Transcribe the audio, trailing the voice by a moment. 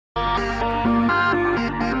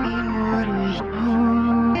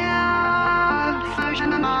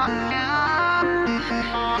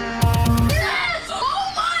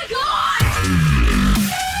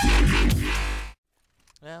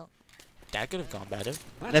that could have gone better.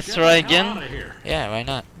 Let's try again. Yeah, why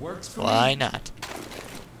not? Why not?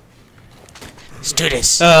 Let's do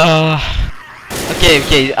this. Okay.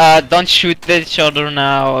 Don't shoot each other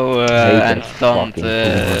now, and don't.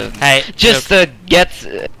 Hey, just get.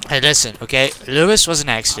 Hey, listen. Okay, Lewis was an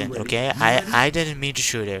accident. Okay, I didn't mean to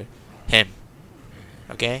shoot him.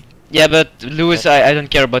 Okay. Yeah, but Lewis, I don't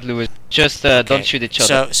care about Lewis. Just don't shoot each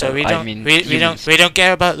other. So we don't. We don't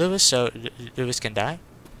care about Lewis. So Lewis can die.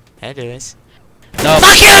 Hey, Lewis. No.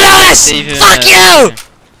 Fuck you, Lewis! Fuck you!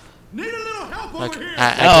 Look,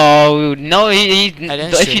 no,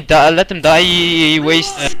 if you let him die, he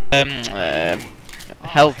wastes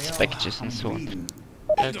health packages and so on.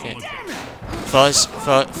 Okay. Vorz,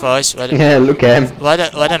 what Yeah, look at him.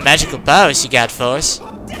 What a magical powers you got, Vorz.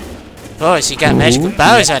 Vorz, you got magical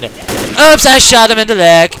powers on it. Oops, I shot him in the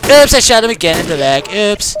leg. Oops, I shot him again in the leg.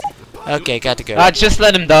 Oops. Okay, got to go. Just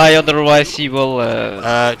let him die, otherwise he will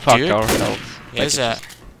fuck dude? our health. Yes,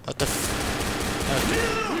 what the f... Okay.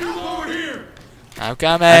 I'm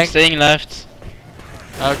coming. I'm staying left.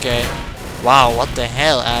 Okay. Wow, what the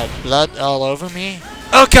hell? I had blood all over me?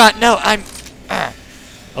 Oh god, no, I'm...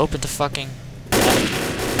 Open the fucking...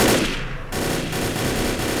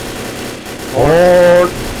 Oh.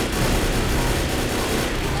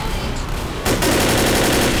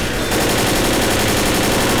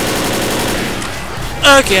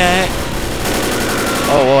 Okay.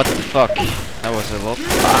 Oh, what the fuck? That was a lot.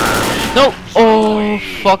 No! Oh,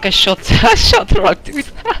 fuck, I shot the rock dude.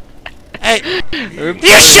 Hey!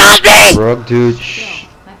 You shot me! Rock dude.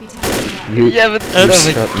 Yeah, but oh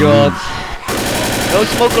my god. No,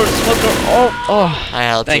 smoker! Oh, I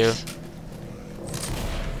helped thanks. you.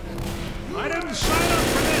 I didn't sign up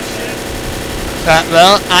for this shit.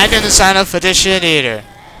 Well, I didn't sign up for this shit either.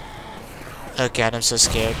 Oh god, I'm so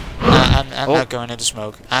scared. I'm not going into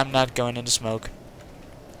smoke. I'm not going into smoke.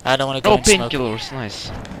 I don't want to go into smoke. Painkillers,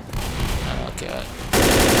 nice. Oh god.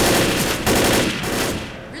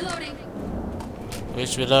 Reloading.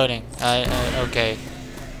 Who's reloading? Okay.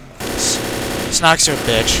 Snox are a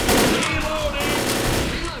bitch.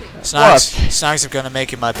 Snox are gonna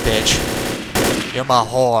make you my bitch. You're my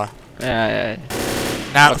whore. Yeah.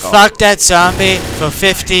 Now fuck that zombie for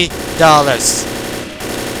 $50.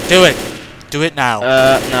 Do it. Do it now.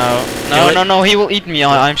 No, he will eat me.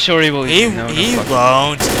 I'm sure he will eat me. He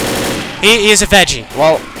won't. He is a veggie.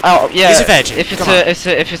 Well, yeah. He's a veggie. If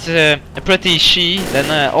it's a pretty she, then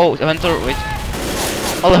oh, Hunter, wait.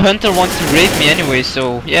 Well, the Hunter wants to raid me anyway,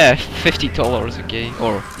 so yeah, $50, okay,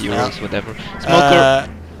 or euros, whatever. Smoker.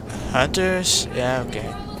 Hunters, yeah,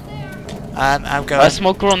 okay. I'm going.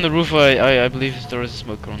 Smoker on the roof. I believe there is a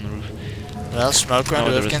smoker on the roof. Well, smoker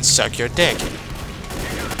on the roof can suck your dick.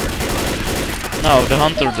 No, the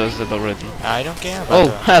Hunter does that already. I don't care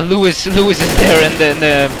about that. Lewis is there in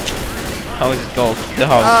the how is it called? The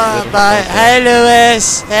house. Oh, bye. Hey,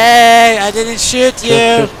 Lewis. Hey, I didn't shoot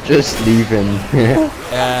you. Just leave him.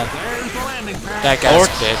 Yeah. That guy's a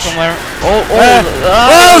bitch. Somewhere.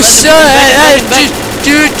 Oh, shit!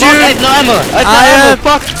 Dude. I have no ammo.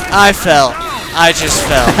 Fuck. I fell. I just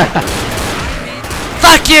fell.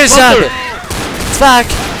 Fuck you, zombie. Fuck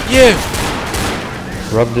you.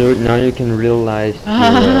 Rob dude, now you can realize.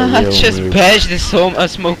 I just bashed this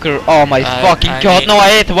smoker. Oh my fucking god! No, I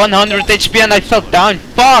had 100 HP and I fell down.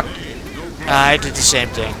 Fuck! I did the same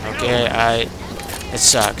thing. Okay, it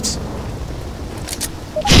sucked.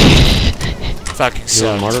 Fucking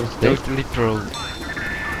sucked. Totally pro.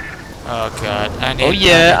 Oh god. Oh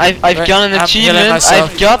yeah, I've got an achievement.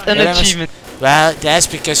 I've got an achievement. Well, that's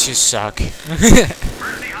because you suck.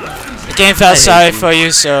 The game felt sorry for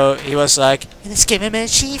you, so he was like, let's give him an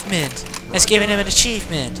achievement. Let's give him an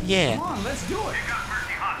achievement. Yeah. Come on, let's do it.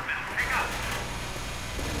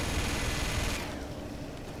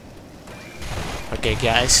 Okay,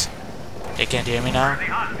 guys. They can't hear me now.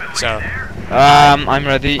 So. I'm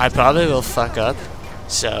ready. I probably will fuck up.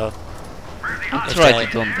 So. That's right,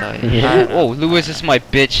 you don't die. Oh, Lewis is my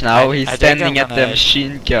bitch now. He's standing at the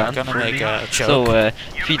machine gun. I'm gonna make a joke. So if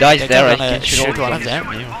he dies there, I can shoot one of them.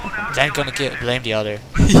 Then gonna blame the other.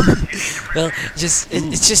 Well, it's just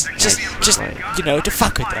you know, to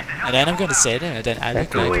fuck with them. And then I'm gonna say them, and then I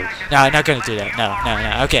look like. No, I'm not gonna do that. No.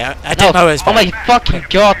 Okay, I take my words back. Oh my fucking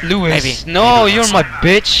god, Lewis! Maybe, no, you're my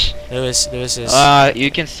bitch. Lewis is.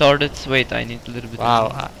 You can start it. Wait, I need a little bit.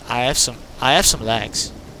 Wow, I have some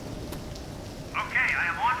legs.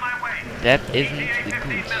 That isn't good.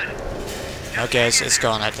 Okay, it's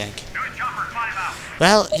gone, I think.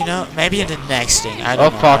 Well, you know, maybe in the next thing. I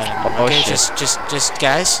don't know. Fuck! Oh okay, shit! just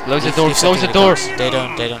guys. Close the door! Close the door! They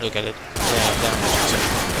don't look at it.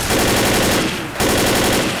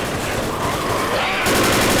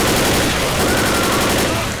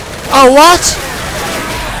 Oh, what?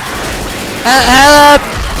 Help!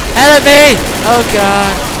 Help me! Oh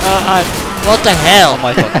god. What the hell? Oh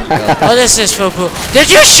my fucking god. What is this for pool? Did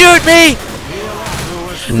you shoot me?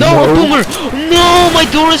 No, Boomer! No, my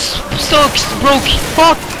door is stuck, broke.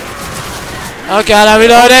 Fuck! Oh god, I'm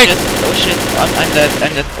reloading! Oh shit, I'm dead,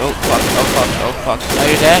 I'm dead. Oh fuck, oh fuck, oh fuck. Are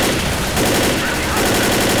you dead?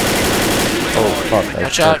 Oh fuck. I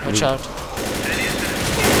Watch out, fucked watch you. out.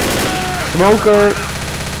 Smoker!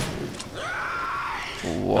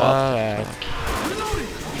 What? Alright.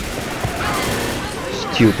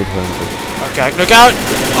 Stupid hunter. Okay, look out!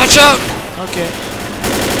 Watch out! Okay.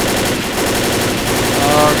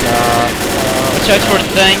 Oh god. Watch out for the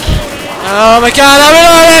tank. Oh my god, I'm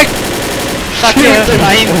reloading! Fuck you!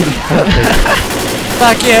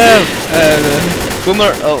 Fuck you!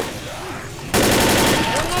 Boomer, oh.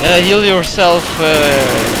 Heal yourself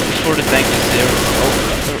before the tank is there.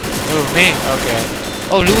 Ooh, me? Okay.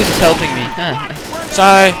 Oh, Lewis is helping me.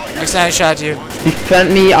 Sorry, next time I shot you.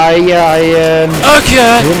 Defend me, I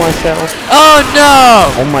Okay! heal myself. Oh no!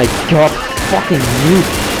 Oh my god, fucking noob.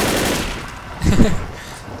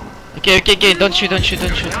 Okay, don't shoot.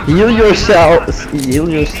 Heal yourself, heal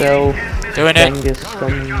yourself. Doing it. Genghis,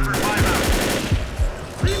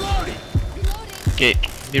 Okay,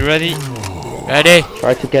 be ready. Ready?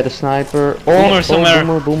 Try to get a sniper. Boomer somewhere.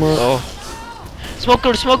 Boomer. Oh.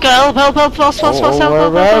 Smoker, help, fast, help.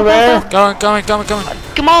 Going.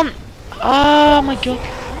 Come on! Oh my god.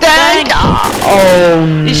 Dang! Oh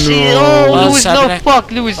no! You see, oh, What's Lewis, no, happening?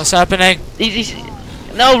 fuck, Lewis. What's happening?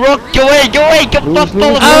 No, Rock, go away, come fuck,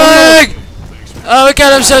 Lewis. Oh my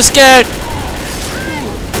god, I'm so scared!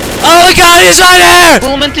 Oh my god, he's right here!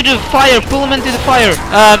 Pull him into the fire,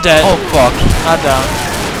 I'm dead. Oh fuck. I'm down.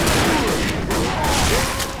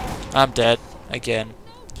 I'm dead. Again.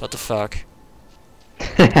 What the fuck?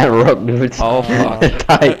 Rock dude. Oh fuck.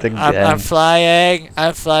 Died again. I'm flying,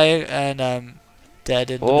 and I'm dead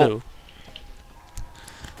in the blue.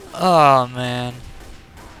 Oh man.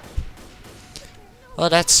 Well,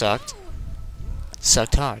 that sucked.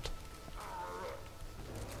 Sucked hard.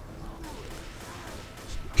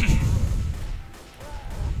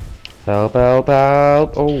 Help. Oh.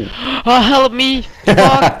 Oh, help me!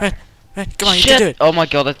 Fuck! Right, come on, you Shit! can do it. Oh my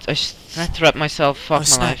god, I trapped myself, fuck my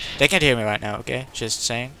snap. life. They can't hear me right now, okay? Just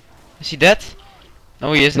saying. Is he dead?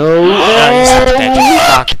 No, he isn't. No. No, he's not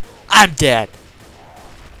dead. Fuck. I'm dead.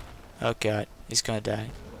 Oh god, he's gonna die.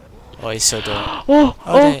 Oh, he's so dead. Oh,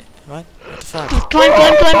 What? What the fuck? Climb,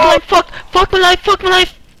 fuck my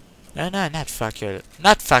life! No, not fuck your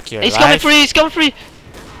He's life. coming free!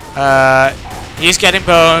 He's getting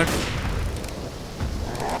boned.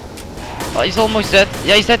 Oh, he's almost dead.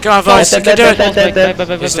 Yeah, he's dead. Come on, Vorz, you can do it.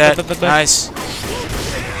 Bye. He's dead. Nice.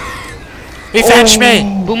 Revenge me!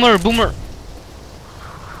 Boomer!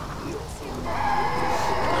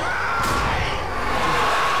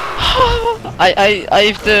 I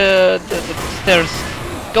have the stairs.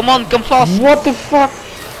 Come on, come fast! What the fuck?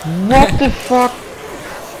 What the fuck?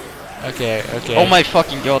 Okay. Oh my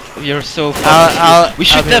fucking god, you're so I'll funny. We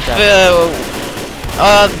should be have. back.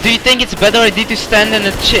 Do you think it's a better idea to stand in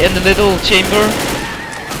the little chamber?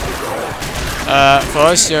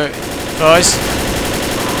 Vorz, Vorz.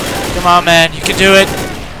 Come on, man, you can do it.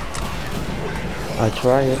 I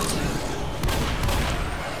try it.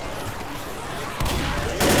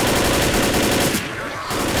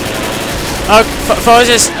 Oh, Vorz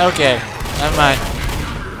is okay. Never mind.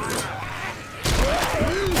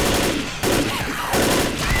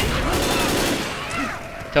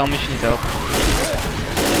 Tell me if you need help.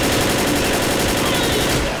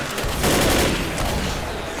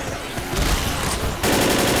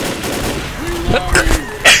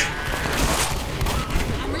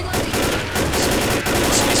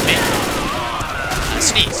 Excuse me.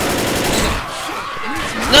 Sneeze.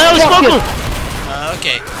 No, smoker!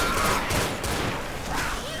 Okay.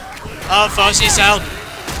 Oh, Vorz needs help.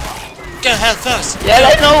 Go help first.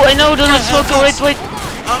 Yeah, I know, there's a smoker, wait.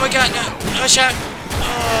 Oh my god, no shot.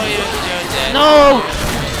 Oh, you're dead. No!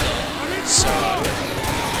 So.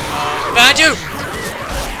 Behind you!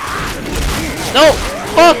 No!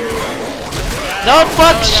 Fuck! No,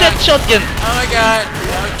 fuck! Oh my Shit, god. shotgun! Oh my god.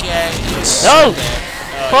 Okay, you're so No! dead.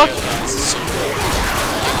 Oh, Fuck!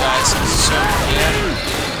 You guys are so dead.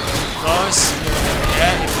 Vorz,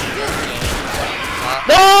 yeah.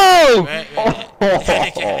 No! Wait.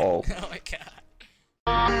 Okay. Oh my god.